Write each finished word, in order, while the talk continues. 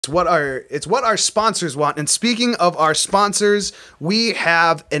It's what our sponsors want. And speaking of our sponsors, we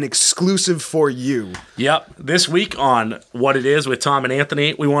have an exclusive for you. Yep. This week on What It Is with Tom and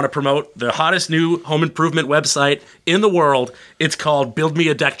Anthony, we want to promote the hottest new home improvement website in the world. It's called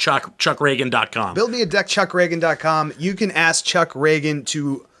buildmeadeckchuckragan.com. Buildmeadeckchuckragan.com. You can ask Chuck Ragan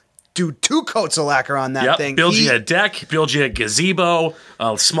to do 2 coats of lacquer on that thing. Build you a deck, build you a gazebo,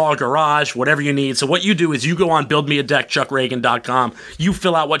 a small garage, whatever you need. So what you do is you go on buildmeadeckchuckragan.com, you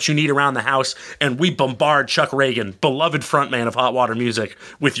fill out what you need around the house, and we bombard Chuck Ragan, beloved frontman of Hot Water Music,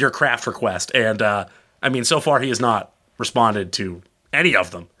 with your craft request. And, so far he has not responded to any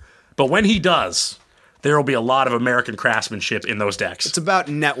of them. But when he does, there will be a lot of American craftsmanship in those decks. It's about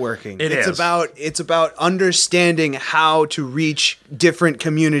networking. It's about understanding how to reach different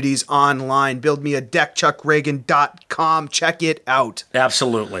communities online. Buildmeadeckchuckragan.com. Check it out.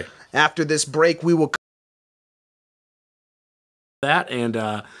 Absolutely. After this break, we will that and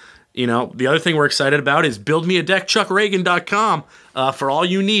the other thing we're excited about is buildmeadeckchuckragan.com for all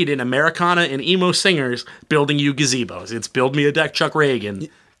you need in Americana and emo singers building you gazebos. It's buildmeadeckchuckragan.com.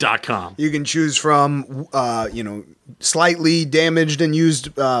 You can choose from, slightly damaged and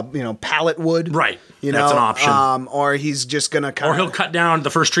used, pallet wood. Right. That's an option. Or he's just going to Or he'll cut down the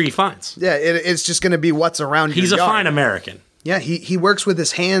first tree he finds. Yeah, it's just going to be what's around He's your a yard. fine American. Yeah, he works with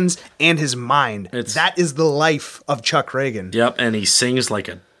his hands and his mind. That is the life of Chuck Ragan. Yep, and he sings like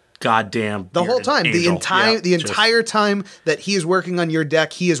a goddamn the whole time, angel. the entire time that he is working on your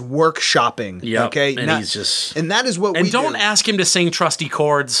deck, he is workshopping. Yep, okay, and he's just that is what we do. And don't ask him to sing Trusty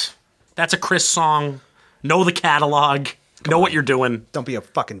Chords. That's a Chris song. Know the catalog. Know what you're doing. Don't be a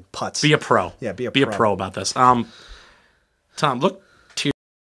fucking putz. Be a pro. Yeah, be a pro about this. Tom, look to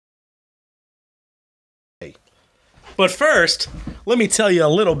your... But first, let me tell you a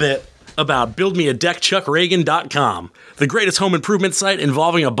little bit about buildmeadeckchuckragan.com, the greatest home improvement site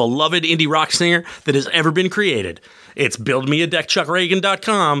involving a beloved indie rock singer that has ever been created. It's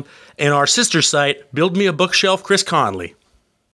buildmeadeckchuckragan.com and our sister site, Build Me a Bookshelf Chris Conley.